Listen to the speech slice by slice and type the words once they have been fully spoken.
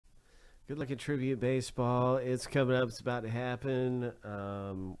Good luck at Tribute Baseball. It's coming up. It's about to happen.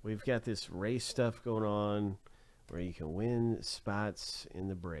 We've got this race stuff going on where you can win spots in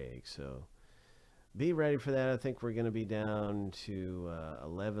the break. So be ready for that. I think we're going to be down to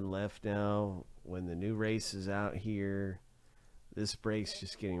 11 left now when the new race is out here. This break's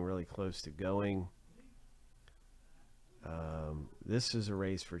just getting really close to going. This is a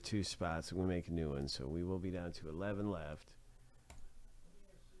race for 2 spots. We'll make a new one. So we will be down to 11 left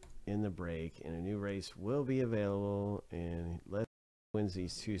in the break, and a new race will be available, and let's wins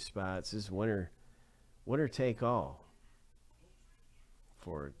these 2 spots. This is winner take all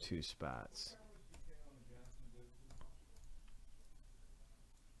for 2 spots.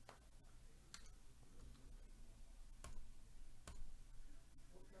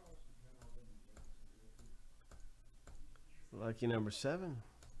 Lucky number 7.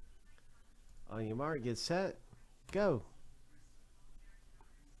 On your mark, get set, go.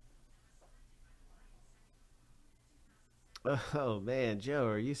 Oh man, Joe,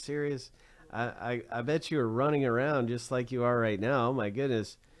 are you serious? I bet you are running around just like you are right now. Oh my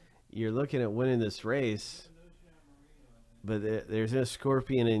goodness, you're looking at winning this race, but there's no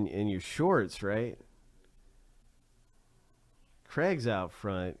scorpion in your shorts, right? Craig's out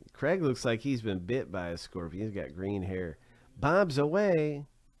front. Craig looks like he's been bit by a scorpion. He's got green hair. Bombs away.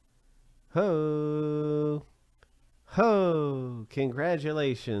 Ho. Ho.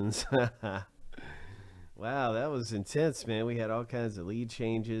 Congratulations. Wow, that was intense, man. We had all kinds of lead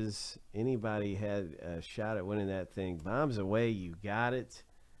changes. Anybody had a shot at winning that thing. Bombs away. You got it.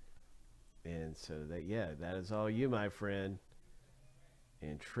 And so that, yeah, that is all you, my friend.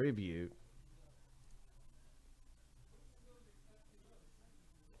 And Tribute.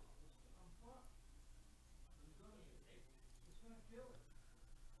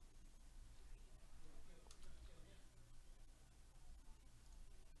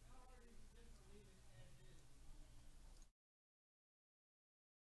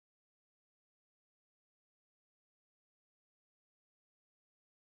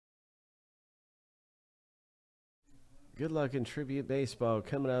 Good luck in Tribute Baseball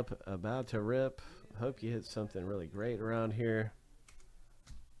coming up, about to rip. Hope you hit something really great around here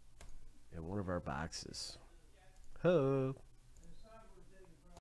in one of our boxes. Ho!